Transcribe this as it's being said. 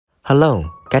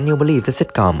Hello, can you believe the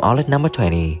sitcom All at Number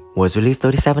 20 was released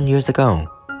 37 years ago?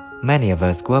 Many of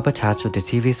us grew up attached to the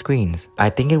TV screens. I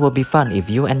think it would be fun if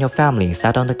you and your family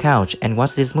sat on the couch and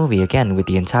watched this movie again with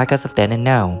the entire cast of then and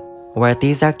now. Where are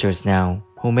these actors now,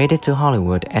 who made it to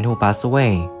Hollywood and who passed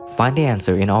away? Find the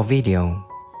answer in our video.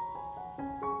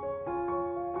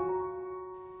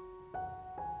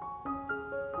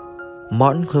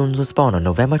 Martin Clunes was born on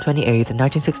November 28,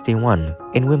 1961,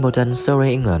 in Wimbledon,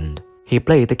 Surrey, England. He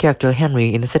played the character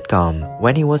Henry in the sitcom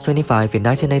when he was 25 in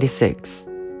 1986.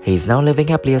 He is now living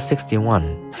happily at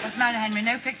 61. What's the matter, Henry?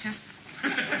 No pictures? Do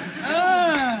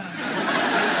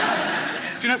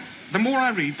you know, the more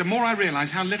I read, the more I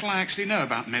realise how little I actually know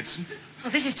about medicine.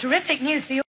 Well, this is terrific news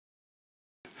for you.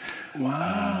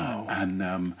 Wow.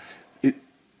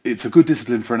 It's a good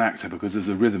discipline for an actor because there's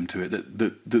a rhythm to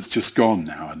it that's just gone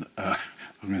now, and I'm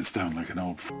going to sound like an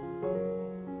old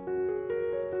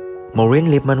Maureen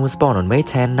Lipman was born on May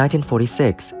 10,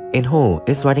 1946, in Hull,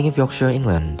 East Riding of Yorkshire,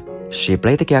 England. She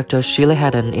played the character Sheila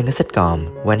Haddon in the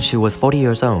sitcom when she was 40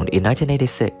 years old in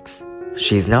 1986.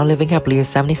 She is now living happily at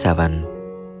 77.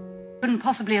 Couldn't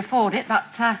possibly afford it, but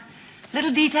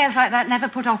little details like that never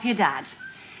put off your dad.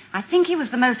 I think he was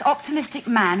the most optimistic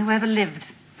man who ever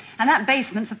lived. And that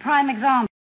basement's a prime example.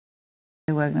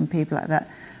 And people like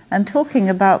that. And talking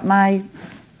about my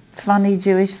funny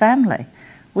Jewish family,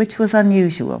 which was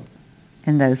unusual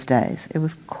in those days. It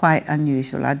was quite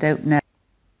unusual. I don't know.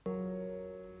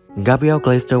 Gabrielle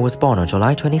Glaister was born on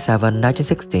July 27,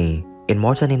 1960, in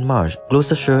Morton-in-Marsh,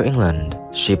 Gloucestershire, England.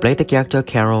 She played the character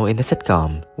Carol in the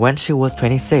sitcom when she was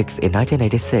 26 in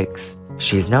 1986.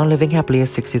 She is now living happily at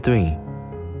 63.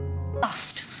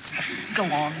 Must. Go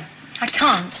on. I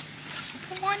can't.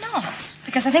 Well, why not?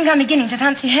 Because I think I'm beginning to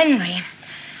fancy Henry.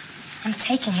 I'm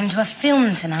taking him to a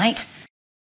film tonight.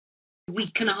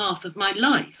 Week and a half of my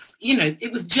life. You know,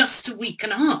 it was just a week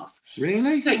and a half.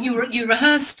 Really? So you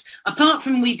rehearsed, apart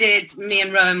from me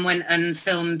and Rowan went and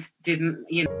filmed, didn't,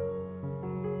 you know.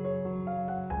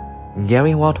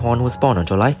 Gary Waldhorn was born on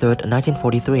July 3,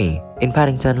 1943, in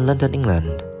Paddington, London,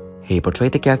 England. He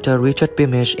portrayed the character Richard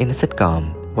Beamish in the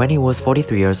sitcom when he was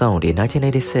 43 years old in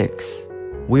 1986.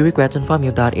 We regret to inform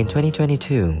you that in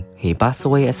 2022, he passed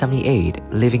away at 78,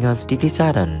 leaving us deeply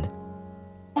saddened.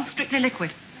 Oh, strictly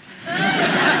liquid.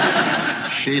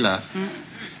 Sheila,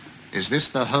 is this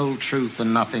the whole truth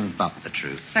and nothing but the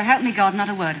truth? So help me God, not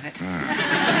a word of it.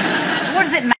 What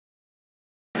does it matter?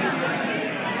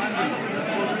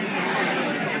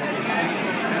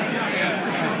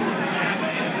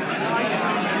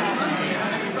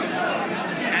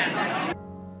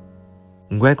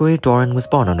 Gregory Doran was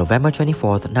born on November 24,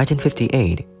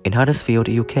 1958, in Huddersfield,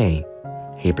 UK.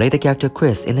 He played the character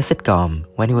Chris in the sitcom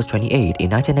when he was 28 in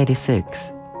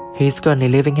 1986. He is currently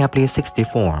living happily at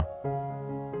 64.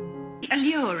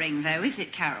 Alluring, though, is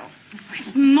it, Carol?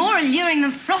 It's more alluring than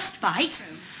frostbite.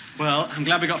 Well, I'm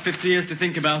glad we got 50 years to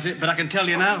think about it, but I can tell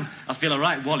you now, I feel a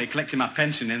right wally collecting my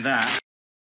pension in that.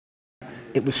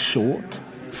 It was short,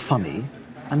 funny,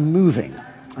 and moving.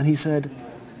 And he said,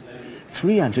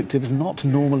 3 adjectives not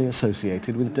normally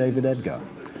associated with David Edgar.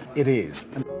 It is.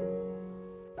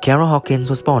 Carol Hawkins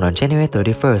was born on January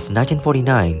 31,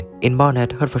 1949, in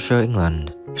Barnet, Hertfordshire,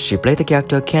 England. She played the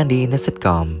character Candy in the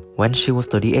sitcom when she was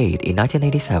 38 in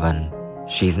 1987.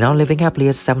 She is now living happily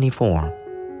at 74.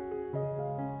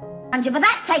 But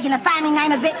that's taking the family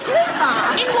name a bit too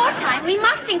far. In wartime, we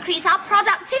must increase our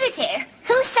productivity.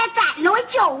 Who said that? Lloyd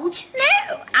George?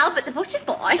 No, Albert the butcher's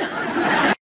boy.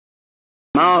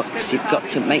 Marks, you've got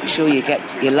to make sure you get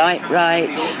your light right.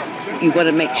 You've got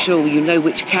to make sure you know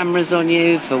which camera's on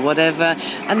you for whatever.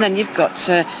 And then you've got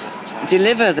to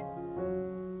deliver.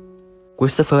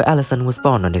 Christopher Allison was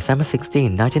born on December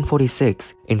 16,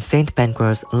 1946, in St.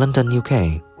 Pancras, London,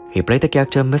 UK. He played the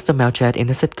character Mr. Melchett in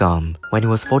the sitcom when he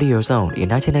was 40 years old in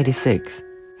 1986.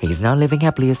 He is now living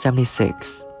happily at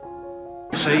 76.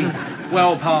 See,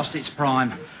 well past its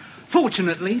prime.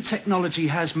 Fortunately, technology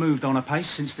has moved on apace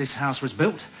since this house was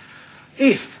built.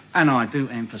 If, and I do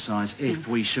emphasise, if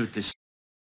we should decide...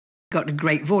 Got a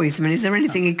great voice. I mean, is there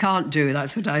anything he can't do?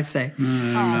 That's what I say.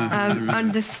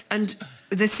 And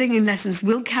the singing lessons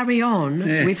will carry on.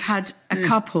 Yeah. We've had a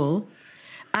couple.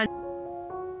 And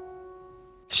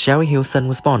Sherry Hewson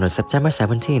was born on September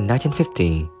 17,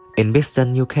 1950, in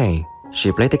Beeston, UK.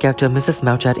 She played the character Mrs.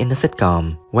 Melchett in the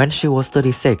sitcom when she was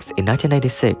 36 in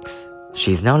 1986.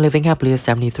 She is now living happily at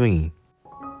 73.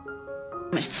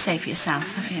 Much to say for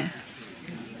yourself, have you?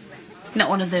 Not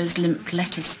one of those limp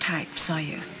lettuce types, are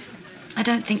you? I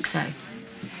don't think so.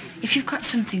 If you've got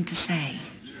something to say,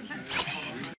 say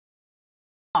it.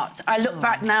 I look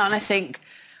back now and I think,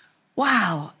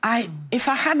 Wow, if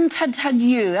I hadn't had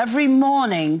you every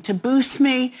morning to boost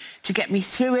me, to get me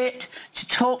through it, to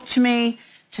talk to me,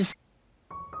 to...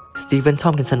 Stephen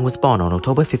Tompkinson was born on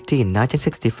October 15,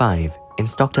 1965, in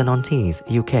Stockton-on-Tees,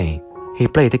 UK. He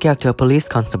played the character police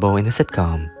constable in the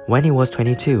sitcom when he was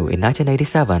 22 in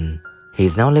 1987. He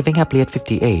is now living happily at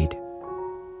 58.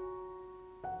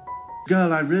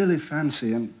 Girl I really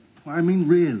fancy, and I mean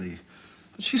really.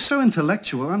 But she's so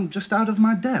intellectual, I'm just out of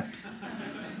my depth.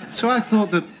 So I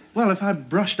thought that, well, if I'd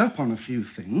brushed up on a few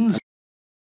things...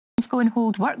 Go and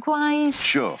hold work-wise.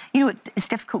 Sure. You know, it's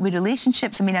difficult with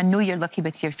relationships. I mean, I know you're lucky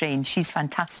with your friend. She's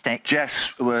fantastic.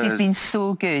 Jess was... She's been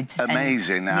so good.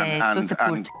 Amazing.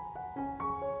 And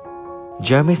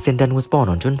Jeremy Sinden was born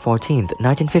on June 14,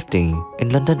 1950, in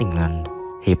London, England.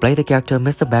 He played the character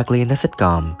Mr. Bagley in the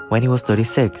sitcom when he was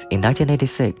 36 in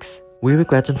 1986. We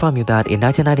regret to inform you that in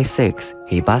 1996,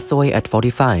 he passed away at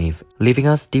 45, leaving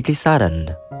us deeply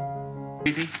saddened.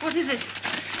 What is it?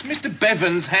 Mr.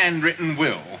 Bevan's handwritten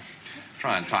will.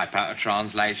 Try and type out a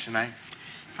translation, eh?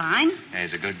 Fine.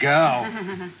 He's a good girl.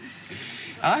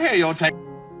 I hear you're taking...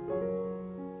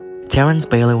 Terence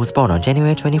Bailey was born on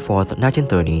January 24,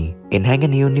 1930, in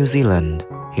Hanganui, New Zealand.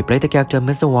 He played the character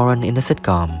Mr. Warren in the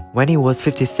sitcom when he was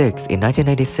 56 in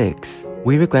 1986.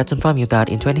 We regret to inform you that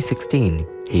in 2016,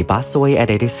 he passed away at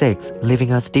 86,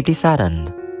 leaving us deeply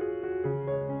saddened.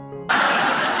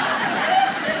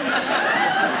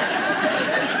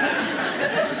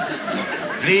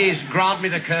 Please grant me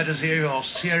the courtesy of your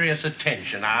serious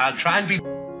attention. I'll try and be...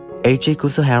 Eiji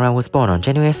Kusuhara was born on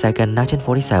January 2,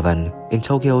 1947, in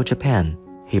Tokyo, Japan.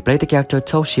 He played the character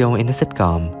Toshio in the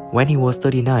sitcom when he was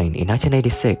 39 in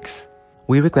 1986.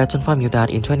 We regret to inform you that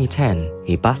in 2010,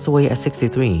 he passed away at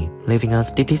 63, leaving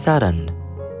us deeply saddened.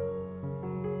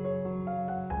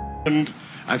 And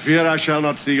I fear I shall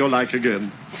not see your like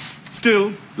again.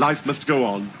 Still, life must go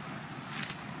on.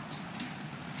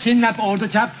 Chin up all the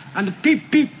chap and peep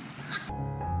peep.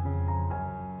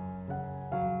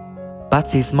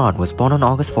 Patsy Smart was born on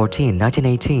August 14,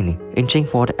 1918, in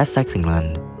Chingford, Essex,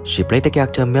 England. She played the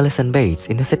character Millicent Bates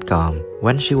in the sitcom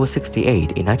when she was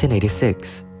 68 in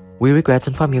 1986. We regret to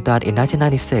inform you that in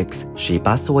 1996, she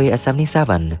passed away at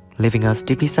 77, leaving us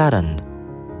deeply saddened.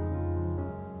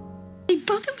 I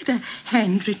bother with a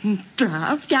handwritten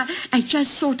draft. I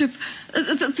just sort of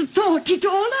thought it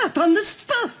all up on the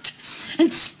spot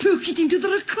and spoke it into the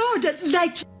recorder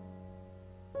like...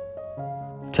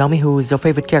 Tell me who is your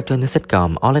favorite character in the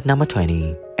sitcom all at number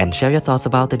 20, and share your thoughts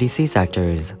about the deceased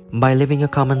actors by leaving your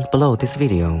comments below this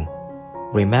video.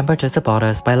 Remember to support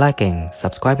us by liking,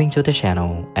 subscribing to the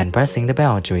channel, and pressing the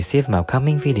bell to receive my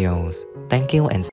upcoming videos. Thank you and